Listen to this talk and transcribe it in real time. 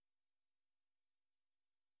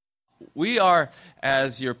We are,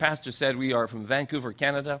 as your pastor said, we are from Vancouver,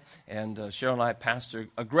 Canada, and Cheryl and I pastor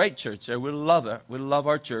a great church there. We love it. We love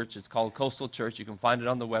our church. It's called Coastal Church. You can find it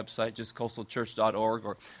on the website, just coastalchurch.org,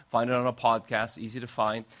 or find it on a podcast, easy to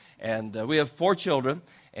find. And we have 4 children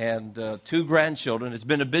and 2 grandchildren. It's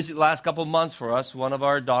been a busy last couple of months for us. One of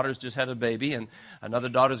our daughters just had a baby, and another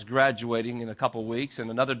daughter's graduating in a couple of weeks, and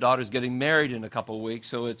another daughter's getting married in a couple of weeks.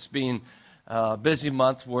 So it's been busy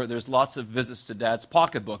month where there's lots of visits to Dad's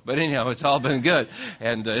pocketbook. But anyhow, it's all been good.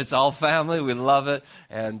 And it's all family. We love it.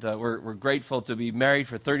 And we're grateful to be married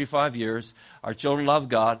for 35 years. Our children love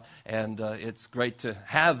God. And it's great to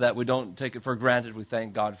have that. We don't take it for granted. We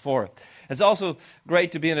thank God for it. It's also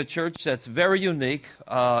great to be in a church that's very unique.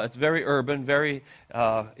 It's very urban, very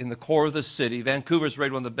in the core of the city. Vancouver's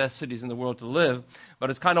rated one of the best cities in the world to live. But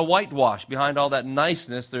it's kind of whitewashed. Behind all that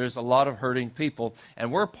niceness, there's a lot of hurting people.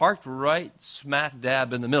 And we're parked right smack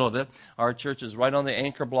dab in the middle of it. Our church is right on the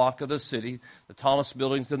anchor block of the city. The tallest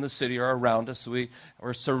buildings in the city are around us. So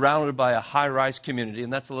we're surrounded by a high-rise community,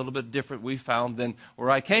 and that's a little bit different, we found, than where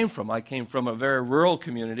I came from. I came from a very rural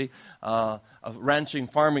community, a ranching,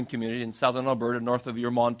 farming community in southern Alberta, north of your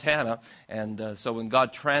Montana. And so when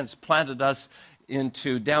God transplanted us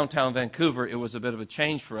into downtown Vancouver, it was a bit of a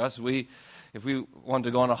change for us. If we wanted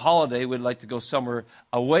to go on a holiday, we'd like to go somewhere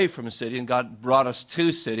away from the city, and God brought us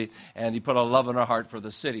to city, and He put a love in our heart for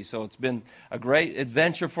the city. So it's been a great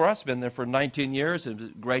adventure for us. Been there for 19 years, and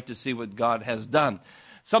it's great to see what God has done.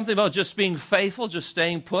 Something about just being faithful, just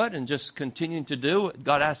staying put, and just continuing to do what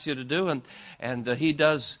God asks you to do, and He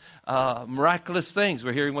does miraculous things.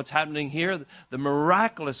 We're hearing what's happening here, the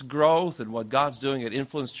miraculous growth and what God's doing at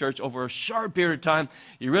Influence Church over a short period of time.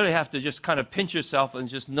 You really have to just kind of pinch yourself and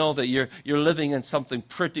just know that you're living in something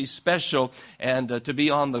pretty special, and to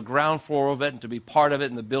be on the ground floor of it and to be part of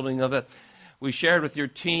it and the building of it. We shared with your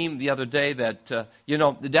team the other day that,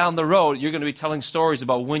 down the road, you're going to be telling stories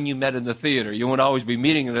about when you met in the theater. You won't always be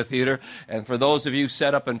meeting in the theater. And for those of you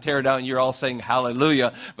set up and tear down, you're all saying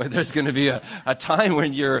hallelujah. But there's going to be a time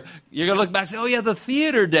when you're going to look back and say, oh, yeah, the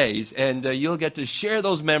theater days. And you'll get to share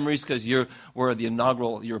those memories because you're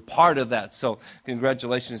part of that. So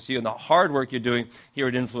congratulations to you on the hard work you're doing here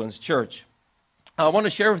at Influence Church. I want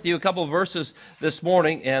to share with you a couple of verses this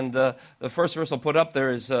morning, and the first verse I'll put up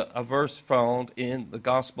there is a verse found in the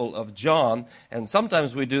Gospel of John, and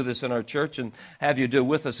sometimes we do this in our church and have you do it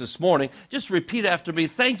with us this morning. Just repeat after me,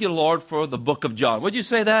 thank you, Lord, for the book of John. Would you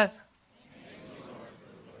say that?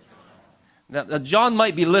 Now, John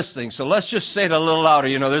might be listening, so let's just say it a little louder.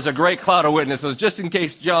 There's a great cloud of witnesses. Just in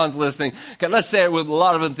case John's listening, okay, let's say it with a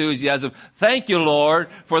lot of enthusiasm. Thank you, Lord,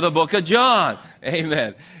 for the book of John.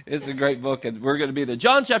 Amen. It's a great book, and we're going to be there.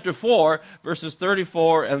 John chapter 4, verses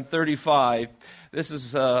 34 and 35. This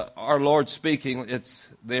is our Lord speaking. It's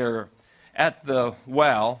there at the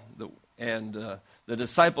well, and the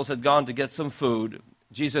disciples had gone to get some food.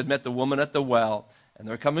 Jesus had met the woman at the well, and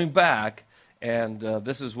they're coming back. And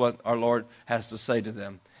this is what our Lord has to say to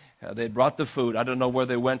them. They brought the food. I don't know where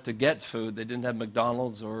they went to get food. They didn't have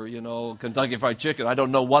McDonald's or, Kentucky Fried Chicken. I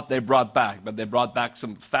don't know what they brought back, but they brought back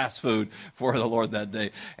some fast food for the Lord that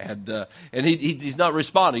day. And he's not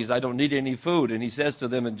responding. He says, I don't need any food. And he says to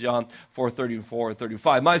them in John 4:34 and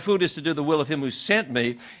 35, my food is to do the will of Him who sent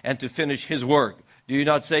me and to finish His work. Do you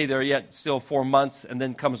not say there are yet still 4 months, and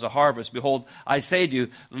then comes the harvest? Behold, I say to you,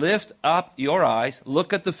 lift up your eyes,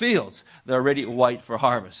 look at the fields. They're already white for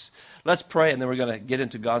harvest. Let's pray, and then we're going to get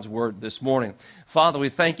into God's Word this morning. Father, we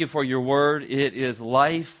thank you for your Word. It is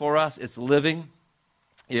life for us. It's living.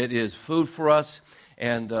 It is food for us.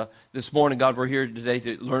 And this morning, God, we're here today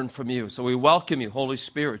to learn from you. So we welcome you, Holy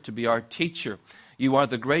Spirit, to be our teacher. You are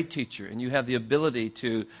the great teacher, and you have the ability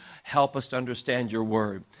to help us to understand your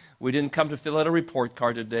Word. We didn't come to fill out a report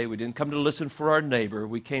card today. We didn't come to listen for our neighbor.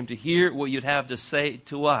 We came to hear what you'd have to say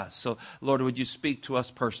to us. So, Lord, would you speak to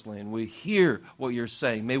us personally? And we hear what you're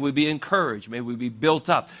saying. May we be encouraged. May we be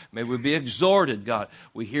built up. May we be exhorted, God.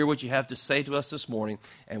 We hear what you have to say to us this morning,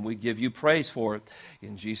 and we give you praise for it.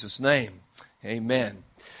 In Jesus' name, amen.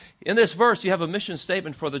 In this verse, you have a mission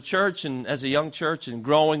statement for the church, and as a young church and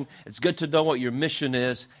growing, it's good to know what your mission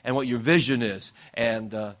is and what your vision is.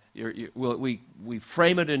 And we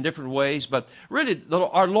frame it in different ways, but really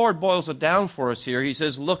our Lord boils it down for us here. He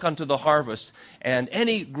says, look unto the harvest. And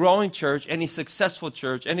any growing church, any successful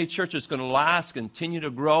church, any church that's going to last, continue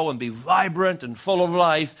to grow and be vibrant and full of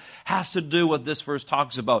life has to do what this verse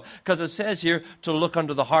talks about. Because it says here to look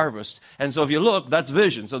unto the harvest. And so if you look, that's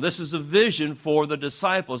vision. So this is a vision for the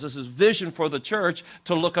disciples. This is vision for the church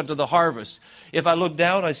to look unto the harvest. If I look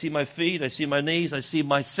down, I see my feet, I see my knees, I see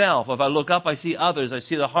myself. If I look up, I see others, I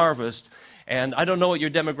see the harvest. And I don't know what your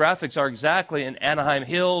demographics are exactly in Anaheim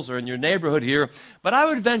Hills or in your neighborhood here, but I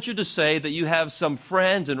would venture to say that you have some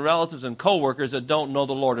friends and relatives and coworkers that don't know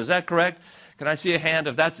the Lord. Is that correct? Can I see a hand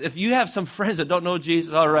if you have some friends that don't know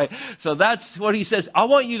Jesus? All right. So that's what he says. I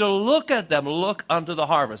want you to look at them, look unto the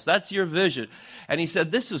harvest. That's your vision. And he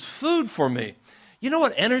said, this is food for me. You know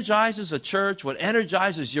what energizes a church, what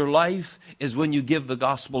energizes your life is when you give the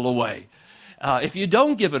gospel away. If you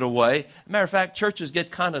don't give it away, matter of fact, churches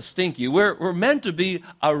get kind of stinky. We're meant to be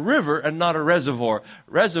a river and not a reservoir.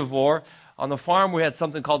 Reservoir, on the farm we had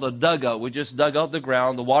something called a dugout. We just dug out the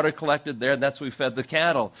ground, the water collected there, and that's where we fed the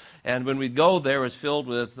cattle. And when we go there, it was filled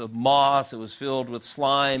with moss, it was filled with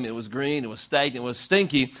slime, it was green, it was stagnant, it was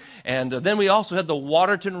stinky. And then we also had the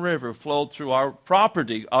Waterton River flowed through our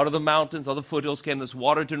property. Out of the mountains, out of the foothills came this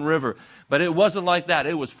Waterton River. But it wasn't like that.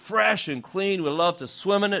 It was fresh and clean. We loved to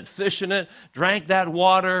swim in it, fish in it, drank that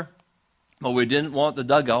water. But we didn't want the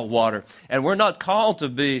dugout water. And we're not called to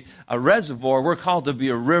be a reservoir. We're called to be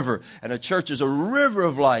a river. And a church is a river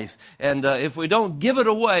of life. And if we don't give it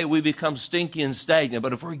away, we become stinky and stagnant.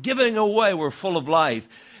 But if we're giving away, we're full of life.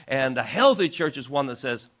 And a healthy church is one that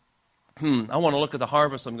says, I want to look at the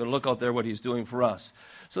harvest. I'm going to look out there what he's doing for us.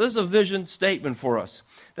 So this is a vision statement for us.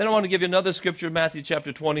 Then I want to give you another scripture, Matthew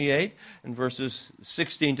chapter 28, and verses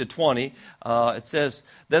 16 to 20. It says,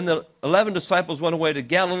 Then the 11 disciples went away to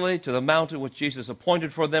Galilee, to the mountain which Jesus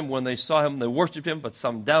appointed for them. When they saw him, they worshipped him, but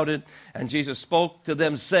some doubted. And Jesus spoke to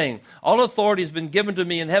them, saying, All authority has been given to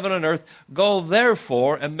me in heaven and earth. Go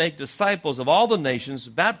therefore and make disciples of all the nations,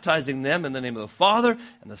 baptizing them in the name of the Father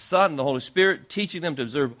and the Son and the Holy Spirit, teaching them to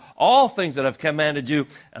observe all things that I've commanded you.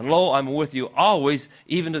 And lo, I'm with you always,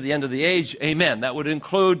 even to the end of the age. Amen. That would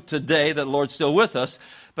include today that the Lord's still with us.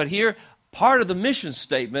 But here, part of the mission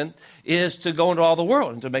statement is to go into all the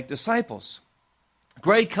world and to make disciples.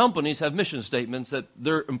 Great companies have mission statements that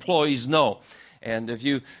their employees know. And if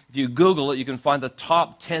you Google it, you can find the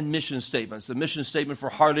top 10 mission statements. The mission statement for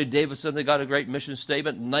Harley-Davidson, they got a great mission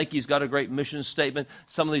statement. Nike's got a great mission statement.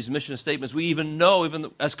 Some of these mission statements we even know, even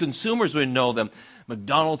as consumers we know them.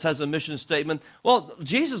 McDonald's has a mission statement. Well,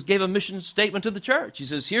 Jesus gave a mission statement to the church. He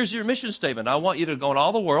says, here's your mission statement. I want you to go in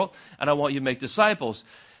all the world, and I want you to make disciples.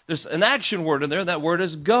 There's an action word in there, and that word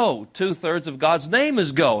is go. 2/3 of God's name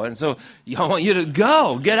is go. And so I want you to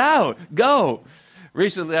go, get out, go.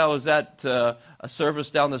 Recently, I was at a service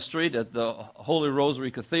down the street at the Holy Rosary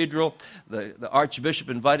Cathedral. The Archbishop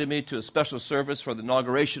invited me to a special service for the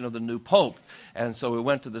inauguration of the new Pope. And so we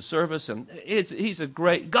went to the service, and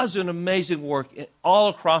God's doing amazing work all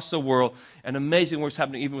across the world, and amazing work's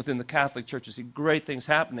happening even within the Catholic Church. You see great things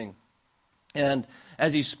happening. And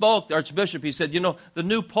as he spoke, the Archbishop, he said, the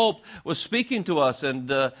new Pope was speaking to us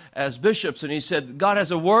and as bishops, and he said, God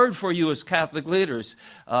has a word for you as Catholic leaders.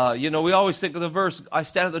 We always think of the verse, I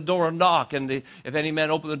stand at the door and knock, and if any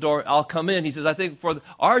man open the door, I'll come in. He says, I think for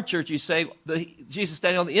our church, he's saying, Jesus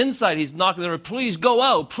standing on the inside, he's knocking the door, please go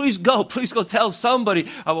out, please go tell somebody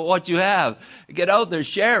about what you have. Get out there,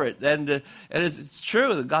 share it. And it's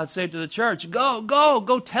true that God said to the church,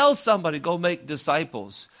 go tell somebody, go make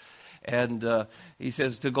disciples. And he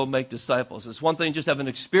says to go make disciples. It's one thing just to have an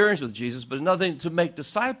experience with Jesus, but another thing to make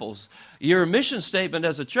disciples. Your mission statement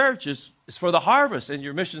as a church is for the harvest, and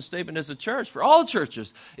your mission statement as a church, for all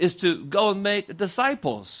churches, is to go and make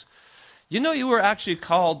disciples. You were actually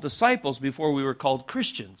called disciples before we were called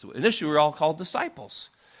Christians. Initially, we were all called disciples.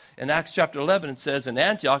 In Acts chapter 11, it says in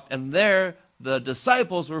Antioch, and there the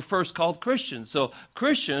disciples were first called Christians. So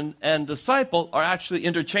Christian and disciple are actually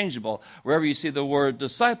interchangeable. Wherever you see the word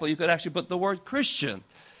disciple, you could actually put the word Christian.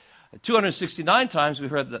 269 times we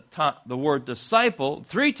heard the word disciple.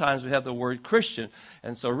 3 times we have the word Christian.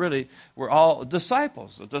 And so really, we're all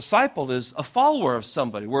disciples. A disciple is a follower of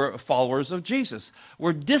somebody. We're followers of Jesus.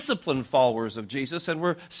 We're disciplined followers of Jesus, and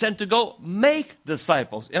we're sent to go make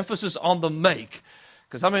disciples. Emphasis on the make.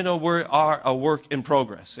 Because how many know we are a work in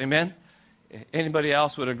progress? Amen? Anybody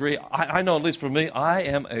else would agree? I know, at least for me, I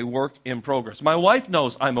am a work in progress. My wife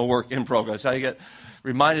knows I'm a work in progress. I get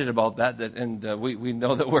reminded about that and we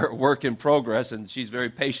know that we're a work in progress, and she's very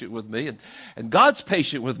patient with me, and God's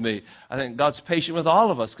patient with me. I think God's patient with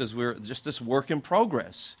all of us because we're just this work in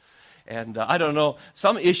progress. And I don't know,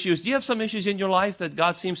 some issues, do you have some issues in your life that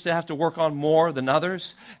God seems to have to work on more than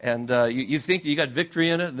others? And you think that you got victory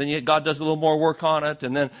in it, then God does a little more work on it,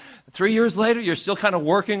 and then 3 years later, you're still kind of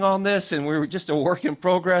working on this, and we're just a work in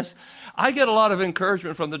progress. I get a lot of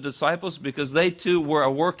encouragement from the disciples because they too were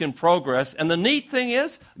a work in progress. And the neat thing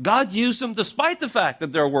is, God used them despite the fact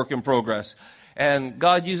that they're a work in progress. And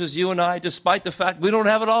God uses you and I despite the fact we don't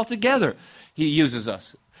have it all together. He uses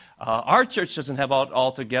us. Our church doesn't have it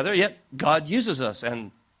all together, yet God uses us.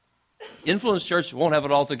 And Influence Church won't have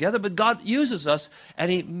it all together, but God uses us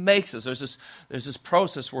and He makes us. There's this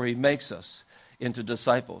process where He makes us into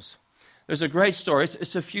disciples. There's a great story.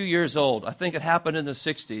 It's a few years old. I think it happened in the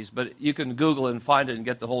 60s, but you can Google it and find it and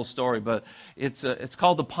get the whole story. But it's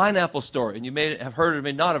called the Pineapple Story, and you may have heard it or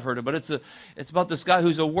may not have heard it, but it's about this guy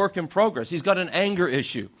who's a work in progress. He's got an anger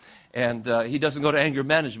issue, and he doesn't go to anger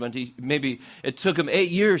management. It took him 8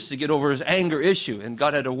 years to get over his anger issue, and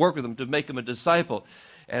God had to work with him to make him a disciple.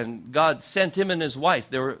 And God sent him and his wife.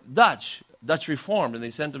 They were Dutch Reformed, and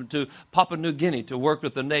they sent him to Papua New Guinea to work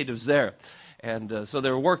with the natives there. And so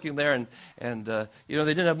they were working there, and they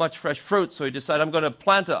didn't have much fresh fruit, so he decided, I'm going to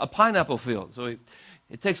plant a pineapple field. So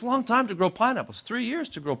it takes a long time to grow pineapples, 3 years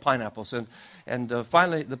to grow pineapples. And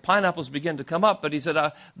finally, the pineapples began to come up, but he said,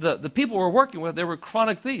 the people we're working with, they were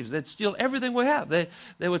chronic thieves. They'd steal everything we have.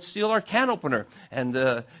 They would steal our can opener, and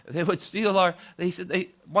they would steal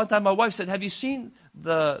one time my wife said, have you seen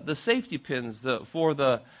the safety pins for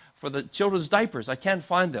the children's diapers? I can't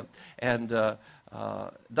find them. And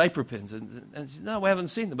diaper pins. And she said, no, we haven't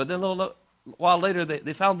seen them. But then a little while later,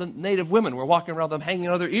 they found the native women were walking around them hanging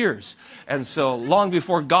on their ears. And so long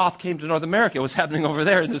before goth came to North America, it was happening over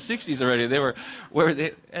there in the 60s already.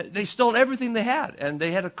 They stole everything they had, and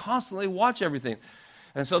they had to constantly watch everything.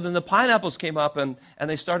 And so then the pineapples came up, and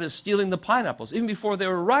they started stealing the pineapples. Even before they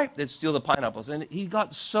were ripe, they'd steal the pineapples. And he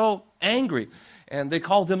got so angry. And they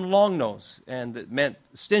called him Long Nose, and it meant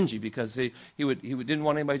stingy, because he didn't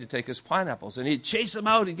want anybody to take his pineapples. And he'd chase them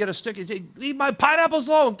out, he'd get a stick, he'd say, leave my pineapples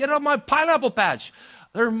alone, get out my pineapple patch.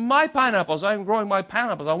 They're my pineapples, I'm growing my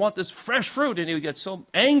pineapples, I want this fresh fruit. And he would get so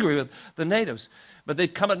angry with the natives. But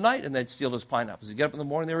they'd come at night and they'd steal his pineapples. He'd get up in the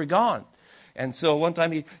morning, they were gone. And so one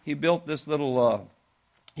time he built this little...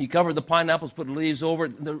 He covered the pineapples, put leaves over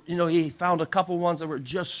it. He found a couple ones that were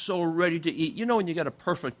just so ready to eat. You know when you get a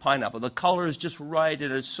perfect pineapple, the color is just right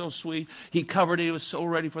and it's so sweet. He covered it. He was so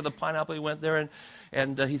ready for the pineapple. He went there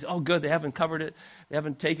and he said, oh, good, they haven't covered it. They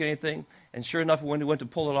haven't taken anything. And sure enough, when he went to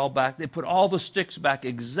pull it all back, they put all the sticks back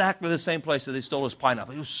exactly the same place that they stole his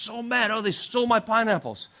pineapple. He was so mad. Oh, they stole my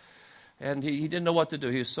pineapples. And he didn't know what to do.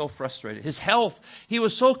 He was so frustrated. His health, he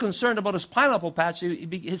was so concerned about his pineapple patch,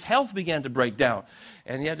 his health began to break down.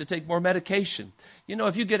 And he had to take more medication. You know,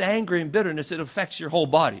 if you get angry and bitterness, it affects your whole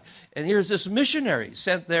body. And here's this missionary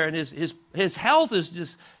sent there, and his health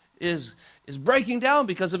is breaking down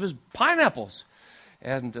because of his pineapples.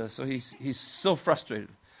 And so he's so frustrated.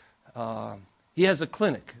 He has a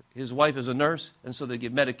clinic. His wife is a nurse, and so they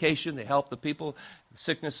give medication. They help the people. The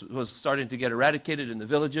sickness was starting to get eradicated in the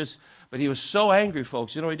villages. But he was so angry,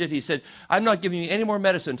 folks. You know what he did? He said, I'm not giving you any more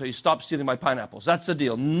medicine until you stop stealing my pineapples. That's the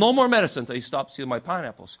deal. No more medicine until you stop stealing my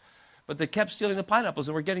pineapples. But they kept stealing the pineapples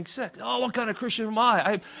and were getting sick. Oh, what kind of Christian am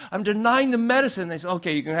I? I'm denying the medicine. They said,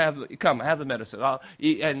 okay, you can have the medicine.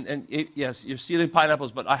 Yes, you're stealing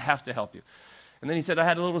pineapples, but I have to help you. And then he said, I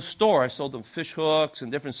had a little store. I sold them fish hooks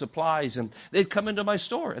and different supplies. And they'd come into my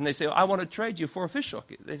store, and they say, I want to trade you for a fish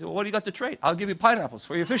hook. They said, well, what do you got to trade? I'll give you pineapples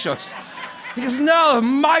for your fish hooks. He goes, no,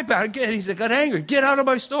 my bad. He said, got angry. Get out of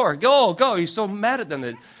my store. Go. He's so mad at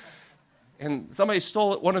them. And somebody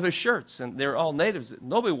stole one of his shirts, and they're all natives.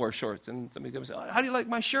 Nobody wore shorts. And somebody comes and said, how do you like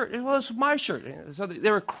my shirt? Well, it's my shirt. And so they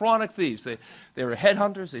were chronic thieves. They were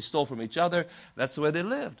headhunters. They stole from each other. That's the way they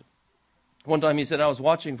lived. One time he said, I was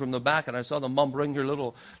watching from the back, and I saw the mom bring her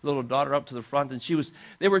little daughter up to the front, and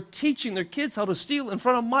they were teaching their kids how to steal in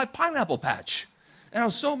front of my pineapple patch. And I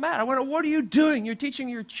was so mad. I went, what are you doing? You're teaching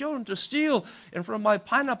your children to steal in front of my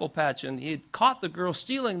pineapple patch. And he had caught the girl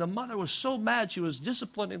stealing. The mother was so mad. She was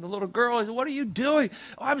disciplining the little girl. I said, what are you doing?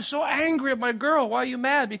 Oh, I'm so angry at my girl. Why are you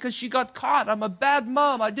mad? Because she got caught. I'm a bad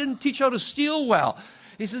mom. I didn't teach her how to steal well.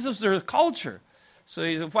 He says, this is their culture. So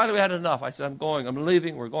he said, finally we had enough. I said, I'm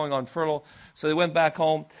leaving. We're going on furlough. So they went back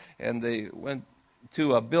home, and they went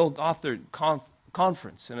to a Bill Gothard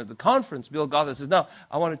conference. And at the conference, Bill Gothard says, now,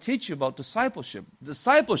 I want to teach you about discipleship.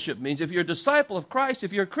 Discipleship means if you're a disciple of Christ,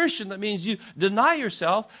 if you're a Christian, that means you deny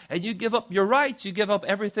yourself, and you give up your rights, you give up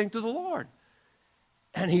everything to the Lord.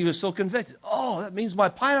 And he was so convicted. Oh, that means my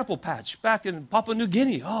pineapple patch back in Papua New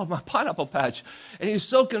Guinea. Oh, my pineapple patch. And he was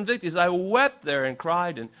so convicted. He said, I wept there and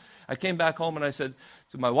cried, and I came back home and I said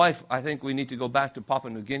to my wife, I think we need to go back to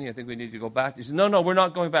Papua New Guinea. I think we need to go back. He said, no, we're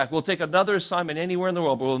not going back. We'll take another assignment anywhere in the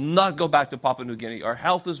world, but we'll not go back to Papua New Guinea. Our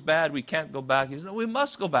health is bad. We can't go back. He said, no, we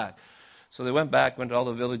must go back. So they went back, went to all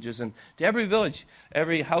the villages, and to every village,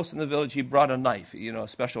 every house in the village, he brought a knife, a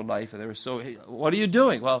special knife. And they were so, hey, what are you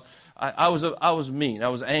doing? Well, I was mean. I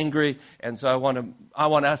was angry, and so I want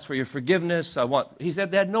to ask for your forgiveness. He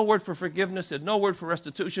said they had no word for forgiveness, they had no word for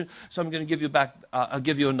restitution, so I'm going to give you back, I'll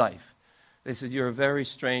give you a knife. They said, you're a very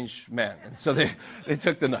strange man. And so they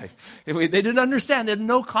took the knife. They didn't understand. They had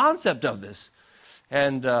no concept of this.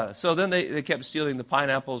 And so then they kept stealing the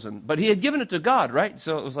pineapples. But he had given it to God, right?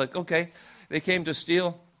 So it was like, okay, they came to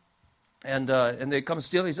steal. And they come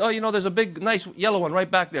steal. He said, there's a big, nice yellow one right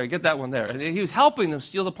back there. Get that one there. And he was helping them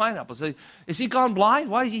steal the pineapples. Is he gone blind?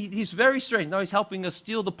 Why? He's very strange. Now he's helping us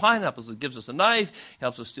steal the pineapples. He gives us a knife. He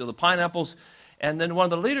helps us steal the pineapples. And then one of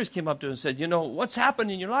the leaders came up to him and said, what's happened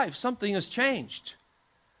in your life? Something has changed.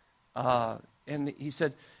 And he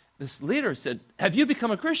said, this leader said, have you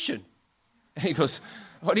become a Christian? And he goes,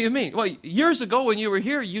 what do you mean? Well, years ago when you were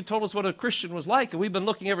here, you told us what a Christian was like, and we've been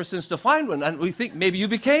looking ever since to find one, and we think maybe you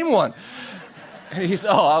became one. And he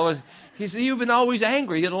said, he said, you've been always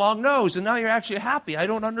angry, you had a long nose, and now you're actually happy. I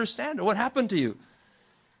don't understand it. What happened to you?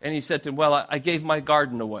 And he said to him, well, I gave my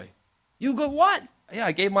garden away. You go, what? Yeah,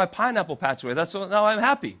 I gave my pineapple patch away. Now I'm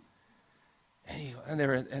happy.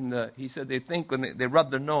 And he said they think when they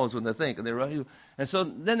rub their nose when they think. And so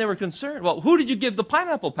then they were concerned. Well, who did you give the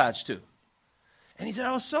pineapple patch to? And he said,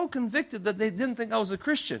 I was so convicted that they didn't think I was a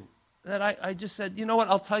Christian that I just said, you know what,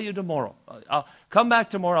 I'll tell you tomorrow. I'll come back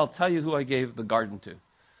tomorrow, I'll tell you who I gave the garden to. And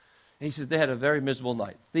he said they had a very miserable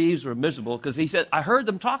night. Thieves were miserable because he said, I heard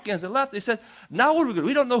them talking as they left. They said, now what are we going to do?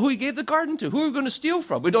 We don't know who he gave the garden to. Who are we going to steal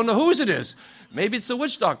from? We don't know whose it is. Maybe it's a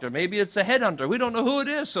witch doctor. Maybe it's a headhunter. We don't know who it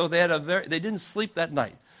is. So they didn't sleep that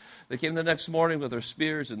night. They came the next morning with their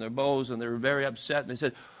spears and their bows, and they were very upset. And they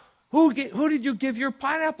said, who did you give your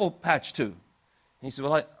pineapple patch to? And he said,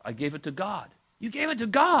 well, I gave it to God. You gave it to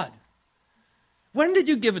God? When did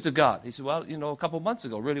you give it to God? He said, well, a couple months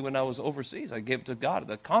ago, really when I was overseas. I gave it to God at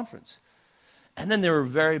that conference. And then they were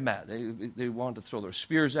very mad. They wanted to throw their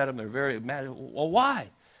spears at him. They were very mad. Well, why?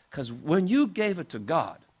 Because when you gave it to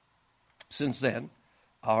God, since then,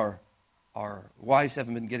 our wives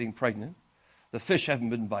haven't been getting pregnant. The fish haven't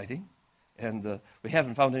been biting. And we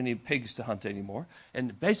haven't found any pigs to hunt anymore.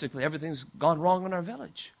 And basically, everything's gone wrong in our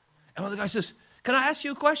village. And one of the guys says, can I ask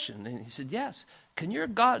you a question? And he said, yes. Can your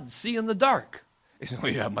God see in the dark? He said,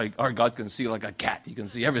 well, yeah, our God can see like a cat. He can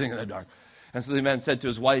see everything in the dark. And so the man said to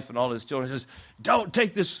his wife and all his children, he says, don't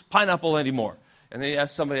take this pineapple anymore. And they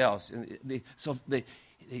asked somebody else. And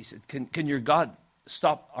he said, can your God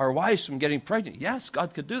stop our wives from getting pregnant? Yes,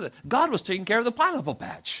 God could do that. God was taking care of the pineapple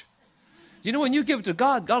patch. When you give it to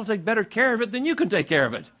God, God will take better care of it than you can take care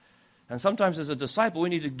of it. And sometimes as a disciple, we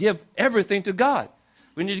need to give everything to God.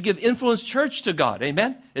 We need to give Influence Church to God.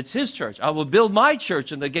 Amen? It's His church. I will build my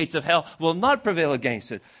church, and the gates of hell will not prevail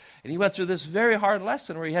against it. And he went through this very hard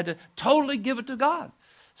lesson where he had to totally give it to God.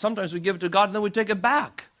 Sometimes we give it to God, and then we take it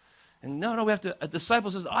back. And no, we have to, a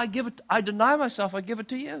disciple says, I deny myself, I give it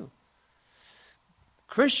to you.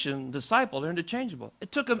 Christian, disciple, they're interchangeable.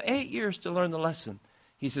 It took him 8 years to learn the lesson.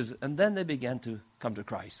 He says, and then they began to come to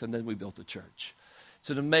Christ, and then we built a church. It's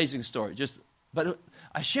an amazing story. But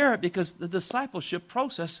I share it because the discipleship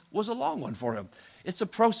process was a long one for him. It's a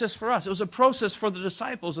process for us. It was a process for the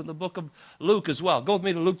disciples in the book of Luke as well. Go with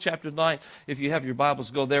me to Luke chapter 9. If you have your Bibles,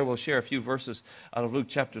 go there. We'll share a few verses out of Luke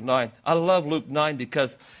chapter 9. I love Luke 9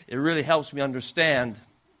 because it really helps me understand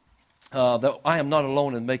that I am not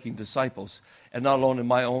alone in making disciples and not alone in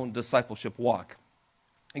my own discipleship walk.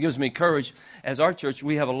 It gives me courage. As our church,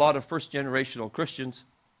 we have a lot of first-generational Christians.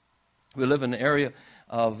 We live in an area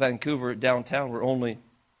of Vancouver downtown where only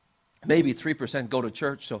maybe 3% go to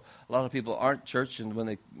church, so a lot of people aren't church, and when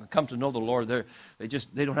they come to know the Lord,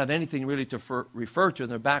 they don't have anything really to refer to in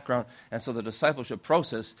their background, and so the discipleship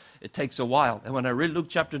process, it takes a while. And when I read Luke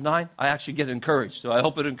chapter 9, I actually get encouraged. So I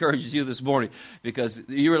hope it encourages you this morning, because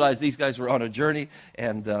you realize these guys were on a journey,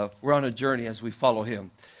 and we're on a journey as we follow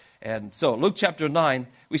Him. And so Luke chapter 9,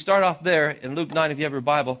 we start off there in Luke 9, if you have your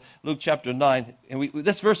Bible, Luke chapter 9. And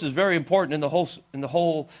this verse is very important in the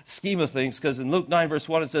whole scheme of things, because in Luke 9, verse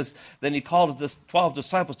 1, it says, then he called the 12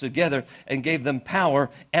 disciples together and gave them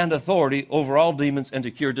power and authority over all demons and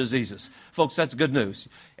to cure diseases. Folks, that's good news.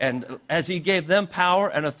 And as he gave them power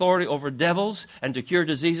and authority over devils and to cure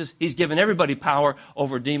diseases, he's given everybody power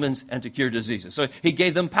over demons and to cure diseases. So he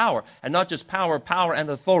gave them power, and not just power and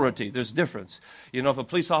authority. There's difference. If a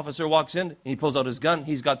police officer walks in, he pulls out his gun,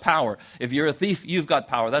 he's got power. If you're a thief, you've got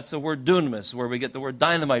power. That's the word dunamis, where we get the word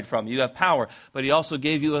dynamite from. You have power, but he also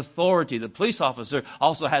gave you authority. The police officer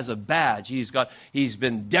also has a badge. He's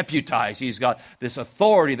been deputized. He's got this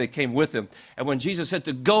authority that came with him. And when Jesus said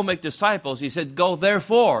to go make disciples, he said, go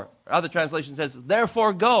therefore. Other translation says,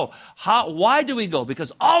 therefore go. Why do we go?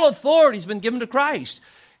 Because all authority has been given to Christ.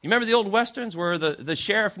 You remember the old Westerns where the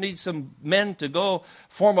sheriff needs some men to go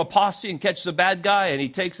form a posse and catch the bad guy, and he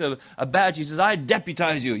takes a badge. He says, I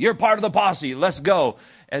deputize you. You're part of the posse. Let's go.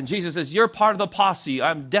 And Jesus says, you're part of the posse.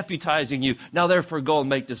 I'm deputizing you. Now therefore go and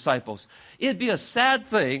make disciples. It'd be a sad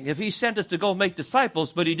thing if he sent us to go make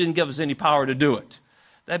disciples, but he didn't give us any power to do it.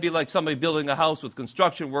 That'd be like somebody building a house with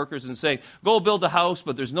construction workers and saying, go build a house,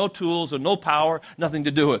 but there's no tools or no power, nothing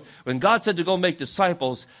to do it. When God said to go make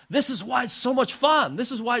disciples, this is why it's so much fun.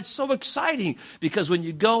 This is why it's so exciting. Because when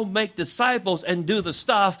you go make disciples and do the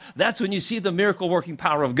stuff, that's when you see the miracle-working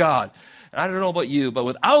power of God. And I don't know about you, but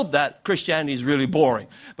without that, Christianity is really boring.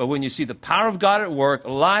 But when you see the power of God at work,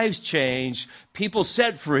 lives change, people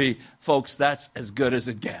set free, folks, that's as good as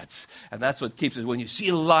it gets. And that's what keeps it. When you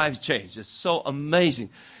see lives change, it's so amazing.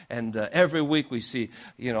 And every week we see,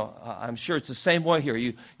 I'm sure it's the same way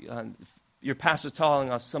here. Your pastor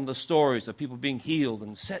telling us some of the stories of people being healed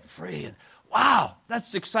and set free. And wow,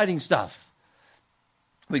 that's exciting stuff.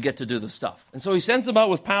 We get to do the stuff. And so he sends them out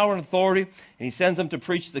with power and authority, and he sends them to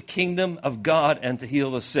preach the kingdom of God and to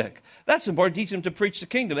heal the sick. That's important, teach them to preach the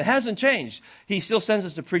kingdom. It hasn't changed. He still sends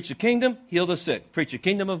us to preach the kingdom, heal the sick, preach the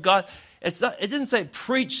kingdom of God. It didn't say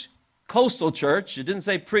preach Coastal Church. It didn't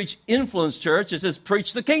say preach Influence Church. It says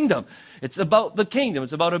preach the kingdom. It's about the kingdom.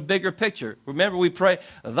 It's about a bigger picture. Remember, we pray,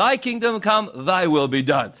 thy kingdom come, thy will be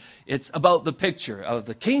done. It's about the picture of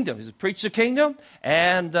the kingdom. He says, preach the kingdom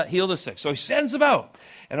and heal the sick. So he sends them out,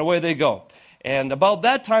 and away they go. And about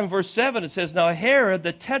that time, verse 7, it says, now Herod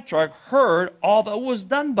the Tetrarch heard all that was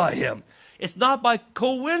done by him. It's not by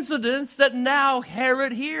coincidence that now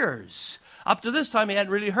Herod hears. Up to this time, he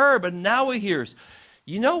hadn't really heard, but now he hears.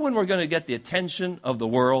 You know when we're going to get the attention of the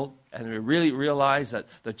world and we really realize that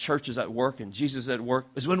the church is at work and Jesus is at work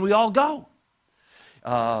is when we all go.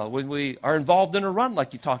 When we are involved in a run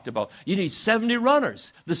like you talked about. You need 70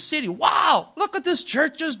 runners. The city, wow, look what this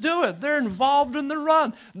church is doing. They're involved in the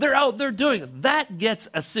run. They're out there doing it. That gets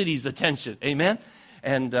a city's attention, amen?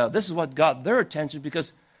 And this is what got their attention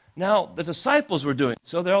because now the disciples were doing it.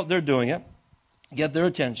 So they're out there doing it, get their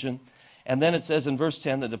attention. And then it says in verse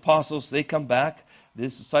 10 that the apostles, they come back.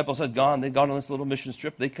 These disciples had gone. They'd gone on this little mission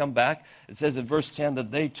trip. They come back. It says in verse 10 that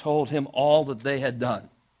they told him all that they had done.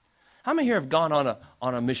 How many here have gone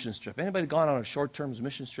on a mission trip? Anybody gone on a short-term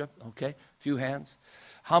mission trip? Okay, a few hands.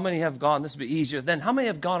 How many have gone? This would be easier. Then how many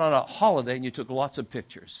have gone on a holiday and you took lots of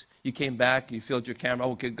pictures? You came back, you filled your camera.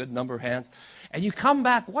 Okay, good number of hands. And you come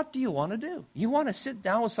back, what do you want to do? You want to sit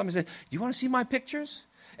down with somebody and say, do you want to see my pictures?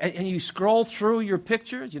 And you scroll through your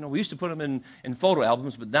pictures. We used to put them in photo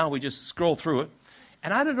albums, but now we just scroll through it.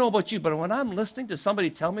 And I don't know about you, but when I'm listening to somebody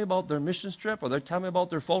tell me about their mission trip or they're telling me about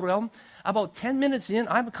their photo album, about 10 minutes in,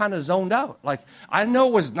 I'm kind of zoned out. Like, I know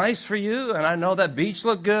it was nice for you, and I know that beach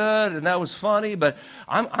looked good, and that was funny, but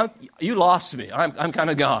you lost me. I'm kind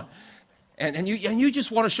of gone. And you just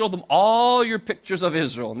want to show them all your pictures of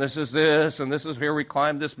Israel, and this is here we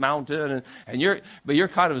climbed this mountain, but you're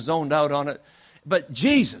kind of zoned out on it. But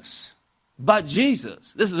Jesus,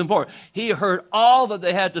 this is important. He heard all that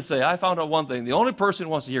they had to say. I found out one thing. The only person who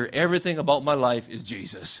wants to hear everything about my life is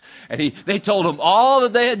Jesus. And they told him all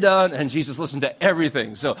that they had done, and Jesus listened to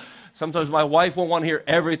everything. So sometimes my wife won't want to hear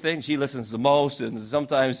everything. She listens the most. And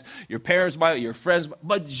sometimes your parents might, your friends might.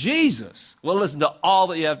 But Jesus will listen to all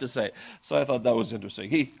that you have to say. So I thought that was interesting.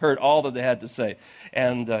 He heard all that they had to say.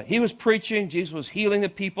 And he was preaching. Jesus was healing the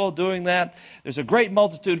people, doing that. There's a great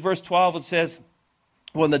multitude. Verse 12, it says,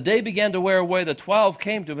 when the day began to wear away, the 12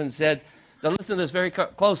 came to him and said, now listen to this very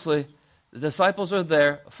closely. The disciples are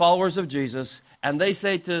there, followers of Jesus, and they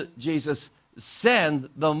say to Jesus, send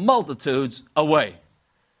the multitudes away.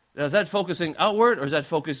 Now, is that focusing outward or is that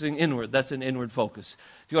focusing inward? That's an inward focus.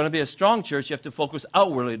 If you want to be a strong church, you have to focus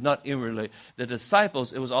outwardly, not inwardly. The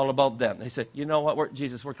disciples, it was all about them. They said, you know what,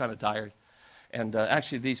 Jesus, we're kind of tired. And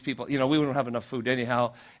actually these people, we don't have enough food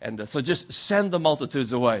anyhow, and so just send the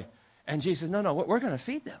multitudes away. And Jesus said, no, we're going to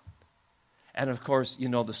feed them. And of course, you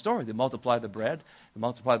know the story. They multiply the bread, they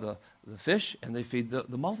multiply the fish, and they feed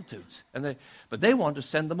the multitudes. But they wanted to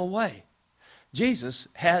send them away. Jesus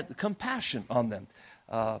had compassion on them.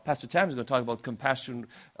 Pastor Tam is going to talk about compassion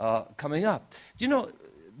coming up. Do you know,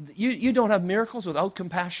 you don't have miracles without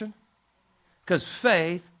compassion? Because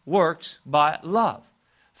faith works by love.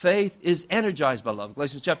 Faith is energized by love.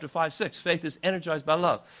 Galatians chapter 5, 6, faith is energized by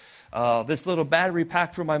love. This little battery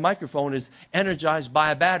pack for my microphone is energized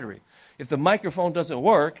by a battery. If the microphone doesn't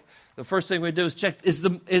work, the first thing we do is check, is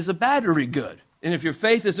the battery good? And if your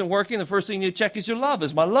faith isn't working, the first thing you check is your love.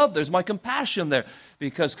 Is my love there? Is my compassion there?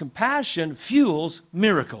 Because compassion fuels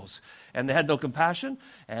miracles. And they had no compassion,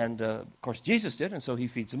 and of course Jesus did, and so he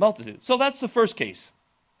feeds the multitude. So that's the first case.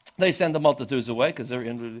 They send the multitudes away because they're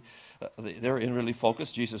inwardly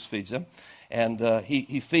focused. Jesus feeds them. And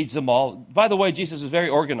he feeds them all. By the way, Jesus is very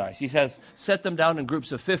organized. He has set them down in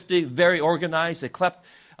groups of 50, very organized. They slept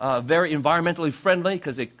very environmentally friendly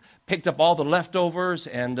because they picked up all the leftovers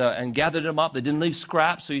and gathered them up. They didn't leave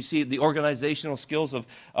scraps. So you see the organizational skills of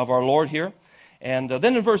our Lord here. And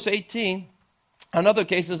then in verse 18, in other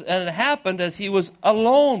cases, and it happened as he was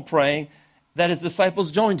alone praying that his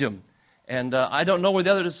disciples joined him. And I don't know where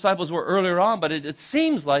the other disciples were earlier on, but it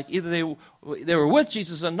seems like either they were with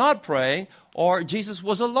Jesus and not praying, or Jesus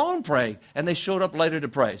was alone praying, and they showed up later to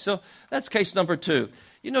pray. So that's case number 2.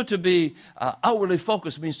 You know, to be outwardly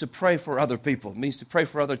focused means to pray for other people, means to pray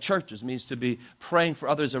for other churches, means to be praying for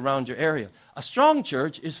others around your area. A strong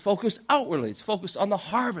church is focused outwardly. It's focused on the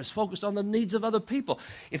harvest, focused on the needs of other people.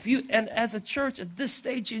 And as a church at this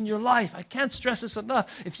stage in your life, I can't stress this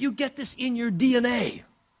enough, if you get this in your DNA,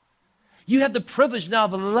 you have the privilege now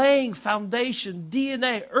of laying foundation,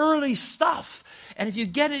 DNA, early stuff. And if you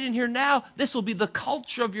get it in here now, this will be the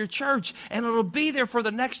culture of your church. And it'll be there for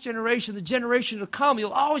the next generation, the generation to come.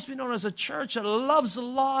 You'll always be known as a church that loves the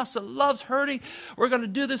lost, that loves hurting. We're going to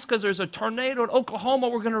do this because there's a tornado in Oklahoma.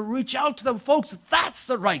 We're going to reach out to them. Folks, that's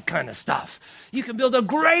the right kind of stuff. You can build a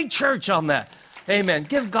great church on that. Amen.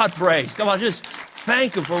 Give God praise. Come on, just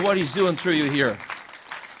thank Him for what He's doing through you here.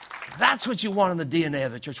 That's what you want in the DNA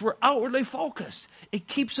of the church. We're outwardly focused. It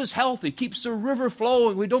keeps us healthy, keeps the river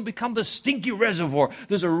flowing. We don't become the stinky reservoir.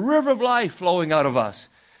 There's a river of life flowing out of us.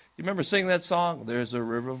 You remember singing that song? There's a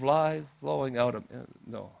river of life flowing out of...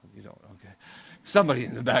 No, you don't. Okay. Somebody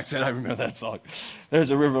in the back said, I remember that song. There's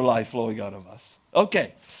a river of life flowing out of us.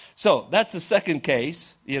 Okay, so that's the second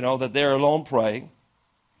case, that they're alone praying.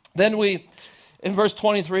 Then in verse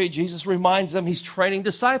 23, Jesus reminds them he's training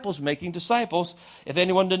disciples, making disciples. If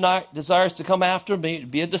anyone desires to come after me,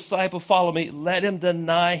 be a disciple, follow me, let him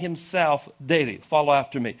deny himself daily. Follow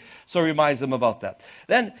after me. So he reminds them about that.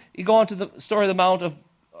 Then you go on to the story of the Mount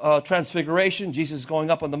of Transfiguration. Jesus is going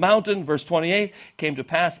up on the mountain. Verse 28, came to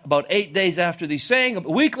pass about 8 days after these saying. A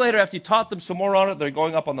week later, after he taught them some more on it, they're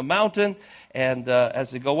going up on the mountain. And as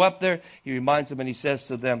they go up there, he reminds them and he says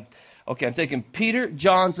to them, okay, I'm taking Peter,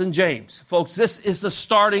 John, and James. Folks, this is the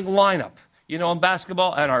starting lineup. In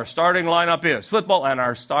basketball, and our starting lineup is. Football, and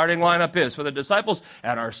our starting lineup is. For the disciples,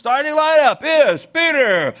 and our starting lineup is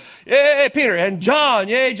Peter. Yay, Peter. And John,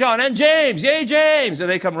 yay, John. And James, yay, James. And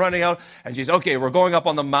they come running out, and she says, okay, we're going up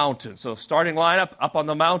on the mountain. So starting lineup, up on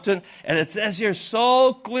the mountain. And it says here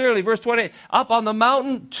so clearly, verse 28, up on the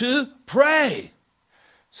mountain to pray.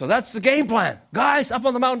 So that's the game plan. Guys, up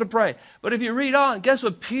on the mountain to pray. But if you read on, guess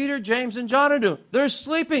what Peter, James, and John are doing? They're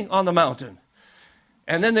sleeping on the mountain.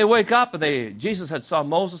 And then they wake up, and Jesus had saw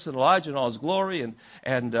Moses and Elijah in all his glory,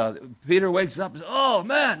 and Peter wakes up and says, oh,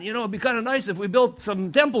 man, it'd be kind of nice if we built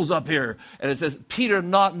some temples up here. And it says, Peter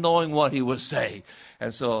not knowing what he was saying.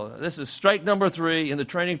 And so this is strike number 3 in the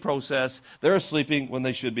training process. They're sleeping when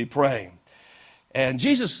they should be praying. And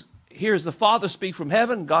Jesus hears the Father speak from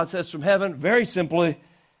heaven. God says from heaven, very simply,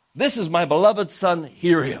 this is my beloved Son,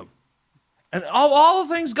 hear him. And all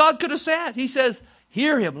the things God could have said, he says,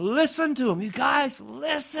 hear him, listen to him. You guys,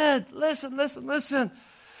 listen.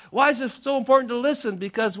 Why is it so important to listen?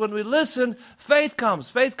 Because when we listen, faith comes.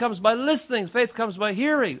 Faith comes by listening. Faith comes by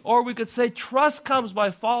hearing. Or we could say trust comes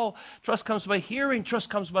by follow. Trust comes by hearing. Trust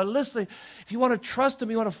comes by listening. If you want to trust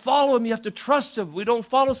him, you want to follow him, you have to trust him. We don't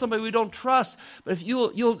follow somebody we don't trust. But if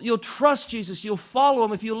you'll trust Jesus, you'll follow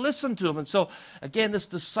him if you listen to him. And so, again, this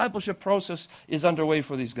discipleship process is underway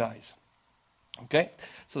for these guys. Okay?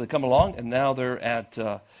 So they come along, and now they're at...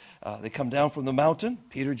 they come down from the mountain,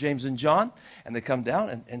 Peter, James, and John, and they come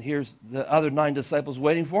down, and here's the other 9 disciples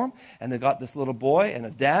waiting for them, and they got this little boy and a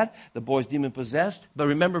dad. The boy's demon-possessed. But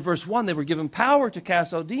remember verse 1, they were given power to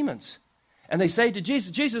cast out demons. And they say to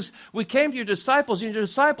Jesus, Jesus, we came to your disciples, and your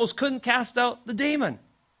disciples couldn't cast out the demon.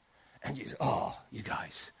 And Jesus, oh, you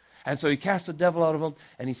guys. And so he casts the devil out of him,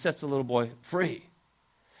 and he sets the little boy free.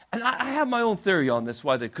 And I have my own theory on this,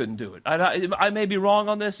 why they couldn't do it. I may be wrong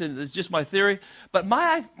on this, and it's just my theory. But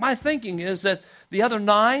my thinking is that the other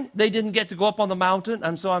 9, they didn't get to go up on the mountain.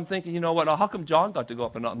 And so I'm thinking, you know what, how come John got to go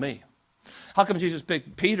up and not me? How come Jesus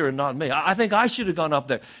picked Peter and not me? I think I should have gone up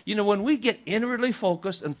there. When we get inwardly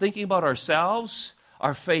focused and thinking about ourselves,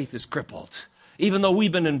 our faith is crippled. Even though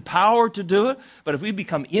we've been empowered to do it, but if we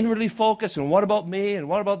become inwardly focused, and what about me, and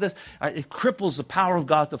what about this, it cripples the power of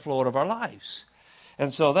God to flow out of our lives.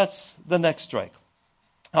 And so that's the next strike.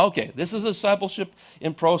 Okay, this is discipleship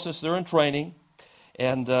in process. They're in training.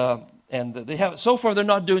 And And they have, so far, they're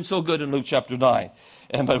not doing so good in Luke chapter 9.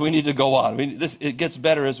 But we need to go on. It gets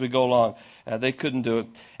better as we go along. They couldn't do it.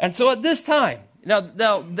 And so at this time, now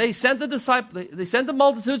they sent the disciples, they sent the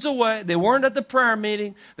multitudes away. They weren't at the prayer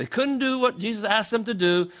meeting. They couldn't do what Jesus asked them to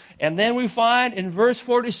do. And then we find in verse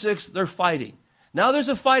 46, they're fighting. Now there's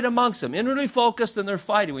a fight amongst them, inwardly focused, and they're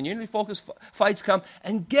fighting. When inwardly focused fights come,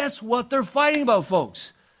 and guess what they're fighting about,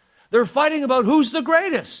 folks? They're fighting about who's the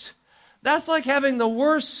greatest. That's like having the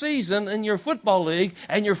worst season in your football league,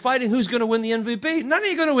 and you're fighting who's going to win the MVP. None of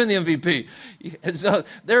you are going to win the MVP. And so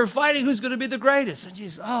they're fighting who's going to be the greatest. And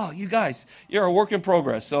Jesus, you guys, you're a work in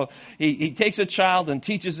progress. So he takes a child and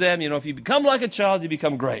teaches them, if you become like a child, you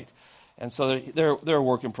become great. And so they're a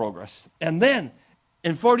work in progress. And then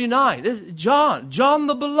in 49, John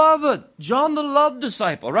the beloved, John the loved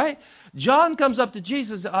disciple, right? John comes up to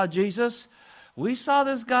Jesus, Jesus, we saw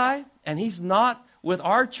this guy, and he's not with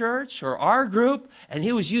our church or our group, and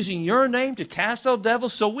he was using your name to cast out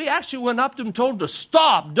devils. So we actually went up to him and told him to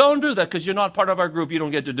stop. Don't do that because you're not part of our group. You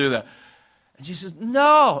don't get to do that. And Jesus says,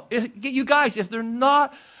 no, you guys, if they're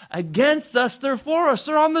not against us, they're for us.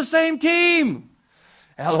 They're on the same team.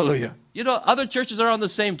 Hallelujah. Other churches are on the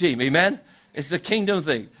same team. Amen? It's a kingdom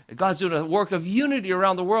thing. God's doing a work of unity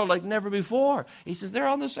around the world like never before. He says they're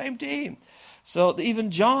on the same team. So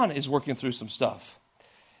even John is working through some stuff.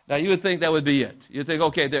 Now, you would think that would be it. You'd think,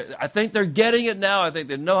 okay, I think they're getting it now. I think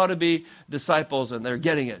they know how to be disciples, and they're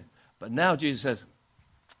getting it. But now Jesus says,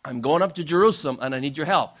 I'm going up to Jerusalem, and I need your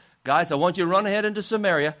help. Guys, I want you to run ahead into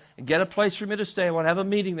Samaria and get a place for me to stay. I want to have a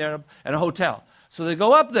meeting there in a hotel. So they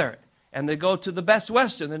go up there, and they go to the Best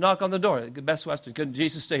Western. They knock on the door. The Best Western, can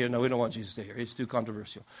Jesus stay here? No, we don't want Jesus to stay here. He's too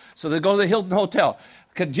controversial. So they go to the Hilton Hotel.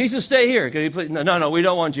 Can Jesus stay here? Can he please? No, we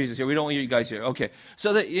don't want Jesus here. We don't want you guys here. Okay.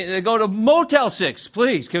 So they go to Motel 6.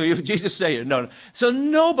 Please, can Jesus stay here? No. So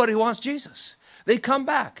nobody wants Jesus. They come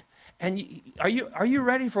back. And are you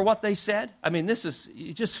ready for what they said? I mean, this is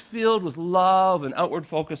just filled with love and outward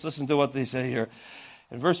focus. Listen to what they say here.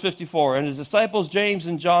 In verse 54, and his disciples James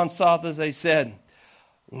and John saw this, they said,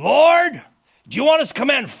 Lord, do you want us to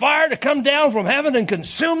command fire to come down from heaven and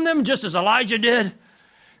consume them just as Elijah did?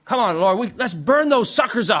 Come on, Lord, let's burn those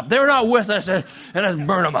suckers up. They're not with us, and let's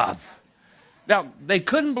burn them up. Now, they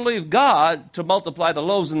couldn't believe God to multiply the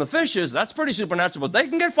loaves and the fishes. That's pretty supernatural, but they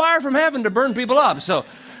can get fire from heaven to burn people up. So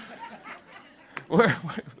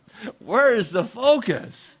where is the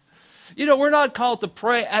focus? We're not called to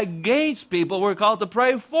pray against people. We're called to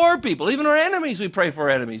pray for people. Even our enemies, we pray for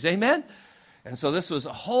enemies. Amen? And so this was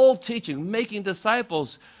a whole teaching. Making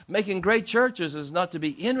disciples, making great churches is not to be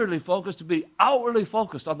inwardly focused, to be outwardly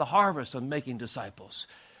focused on the harvest of making disciples.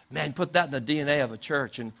 Man, put that in the DNA of a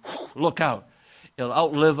church and look out. It'll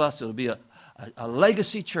outlive us. It'll be a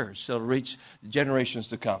legacy church that'll reach generations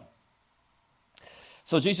to come.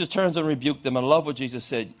 So Jesus turns and rebuked them. I love what Jesus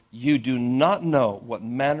said. You do not know what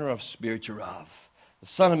manner of spirit you're of. The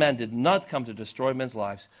Son of Man did not come to destroy men's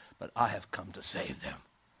lives, but I have come to save them.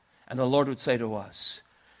 And the Lord would say to us,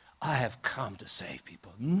 I have come to save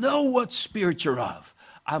people. Know what spirit you're of.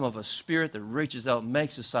 I'm of a spirit that reaches out,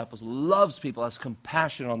 makes disciples, loves people, has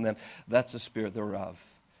compassion on them. That's the spirit they're of.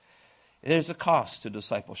 There's a cost to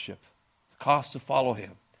discipleship, a cost to follow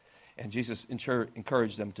him. And Jesus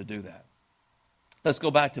encouraged them to do that. Let's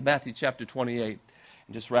go back to Matthew chapter 28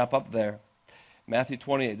 and just wrap up there. Matthew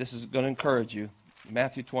 28, this is going to encourage you.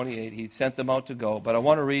 Matthew 28, he sent them out to go. But I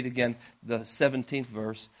want to read again the 17th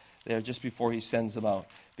verse there just before he sends them out,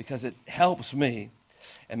 because it helps me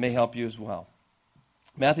and may help you as well.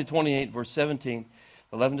 Matthew 28, verse 17,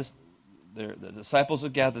 the disciples are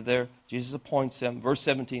gathered there. Jesus appoints them. Verse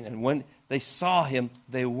 17, and when they saw him,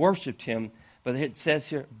 they worshipped him. But it says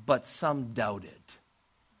here, but some doubted.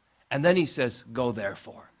 And then he says, go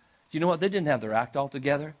therefore. You know what? They didn't have their act all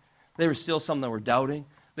together. There were still some that were doubting.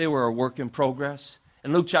 They were a work in progress.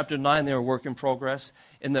 In Luke chapter 9, they were a work in progress.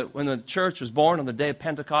 When the church was born on the day of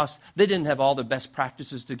Pentecost, they didn't have all their best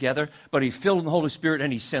practices together, but he filled them with the Holy Spirit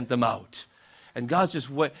and he sent them out. And God's just,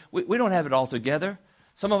 we don't have it all together.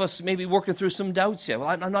 Some of us may be working through some doubts yet. Well,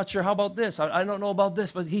 I'm not sure how about this. I don't know about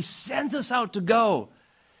this, but he sends us out to go.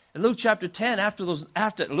 In Luke chapter 10, after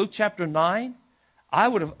Luke chapter 9, I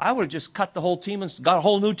would have just cut the whole team and got a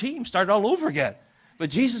whole new team, started all over again. But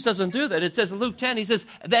Jesus doesn't do that. It says in Luke 10, he says,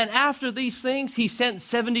 then after these things, he sent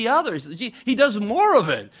 70 others. He does more of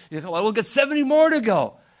it. Well, we'll get 70 more to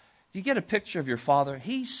go. You get a picture of your Father.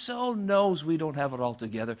 He so knows we don't have it all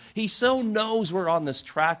together. He so knows we're on this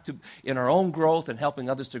track in our own growth and helping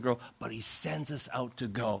others to grow, but he sends us out to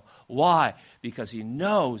go. Why? Because he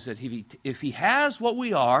knows that if he has what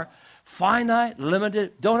we are, finite,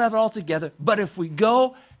 limited, don't have it all together. But if we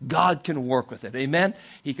go, God can work with it. Amen?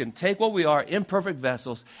 He can take what we are, imperfect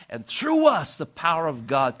vessels, and through us, the power of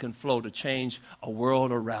God can flow to change a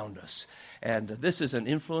world around us. And this is an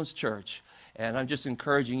influence church. And I'm just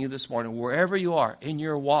encouraging you this morning, wherever you are in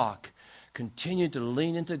your walk, continue to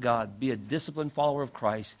lean into God, be a disciplined follower of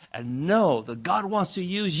Christ, and know that God wants to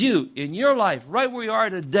use you in your life, right where you are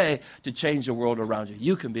today, to change the world around you.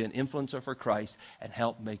 You can be an influencer for Christ and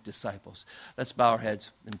help make disciples. Let's bow our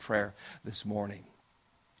heads in prayer this morning.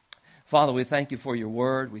 Father, we thank you for your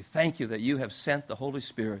word. We thank you that you have sent the Holy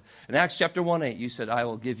Spirit. In Acts chapter 1:8, you said, I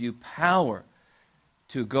will give you power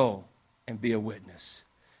to go and be a witness.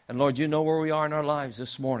 And Lord, you know where we are in our lives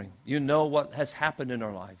this morning. You know what has happened in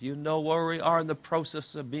our life. You know where we are in the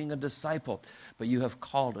process of being a disciple. But you have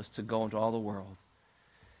called us to go into all the world.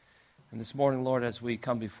 And this morning, Lord, as we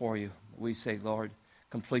come before you, we say, Lord,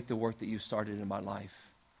 complete the work that you started in my life.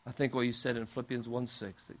 I think what you said in Philippians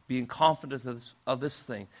 1:6, that being confident of this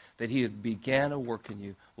thing, that he that began a work in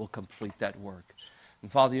you will complete that work.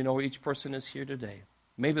 And Father, you know where each person is here today.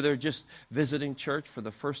 Maybe they're just visiting church for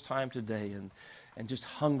the first time today and just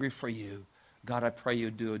hungry for you. God, I pray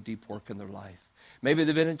you do a deep work in their life. Maybe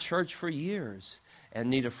they've been in church for years and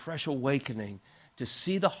need a fresh awakening to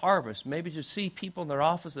see the harvest, maybe to see people in their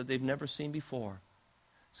office that they've never seen before.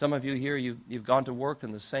 Some of you here, you've gone to work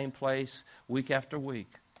in the same place week after week.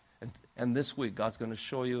 And this week, God's going to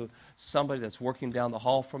show you somebody that's working down the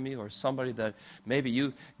hall from you, or somebody that maybe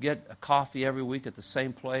you get a coffee every week at the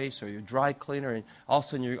same place, or your dry cleaner, and all of a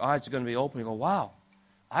sudden your eyes are going to be open and go, wow,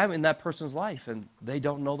 I'm in that person's life, and they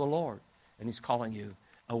don't know the Lord. And he's calling you,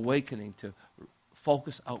 awakening to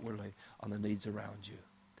focus outwardly on the needs around you.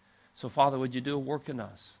 So, Father, would you do a work in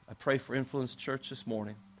us? I pray for Influence Church this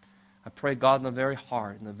morning. I pray, God, in the very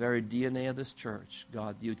heart, in the very DNA of this church,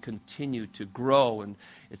 God, you'd continue to grow, and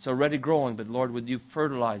it's already growing, but Lord, would you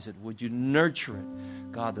fertilize it? Would you nurture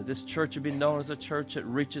it? God, that this church would be known as a church that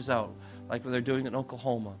reaches out, like what they're doing in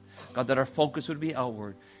Oklahoma. God, that our focus would be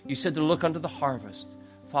outward. You said to look unto the harvest.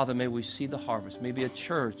 Father, may we see the harvest. Maybe a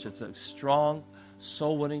church that's a strong,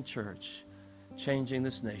 soul-winning church, changing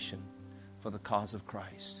this nation for the cause of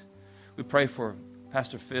Christ. We pray for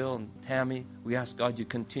Pastor Phil and Tammy. We ask, God, you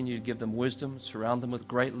continue to give them wisdom, surround them with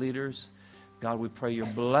great leaders. God, we pray your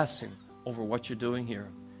blessing over what you're doing here.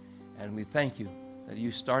 And we thank you that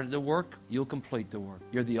you started the work, you'll complete the work.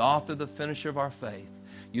 You're the author, the finisher of our faith.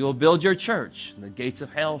 You'll build your church, and the gates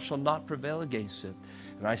of hell shall not prevail against it.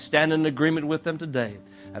 And I stand in agreement with them today.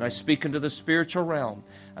 And I speak into the spiritual realm.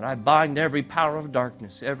 And I bind every power of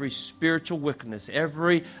darkness, every spiritual wickedness,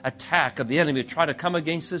 every attack of the enemy to try to come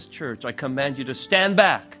against this church. I command you to stand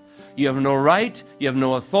back. You have no right, you have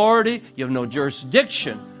no authority, you have no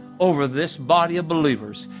jurisdiction over this body of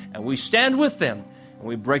believers. And we stand with them, and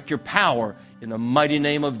we break your power in the mighty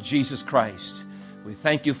name of Jesus Christ. We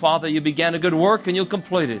thank you, Father, you began a good work, and you'll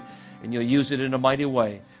complete it, and you'll use it in a mighty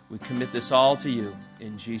way. We commit this all to you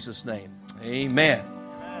in Jesus' name. Amen.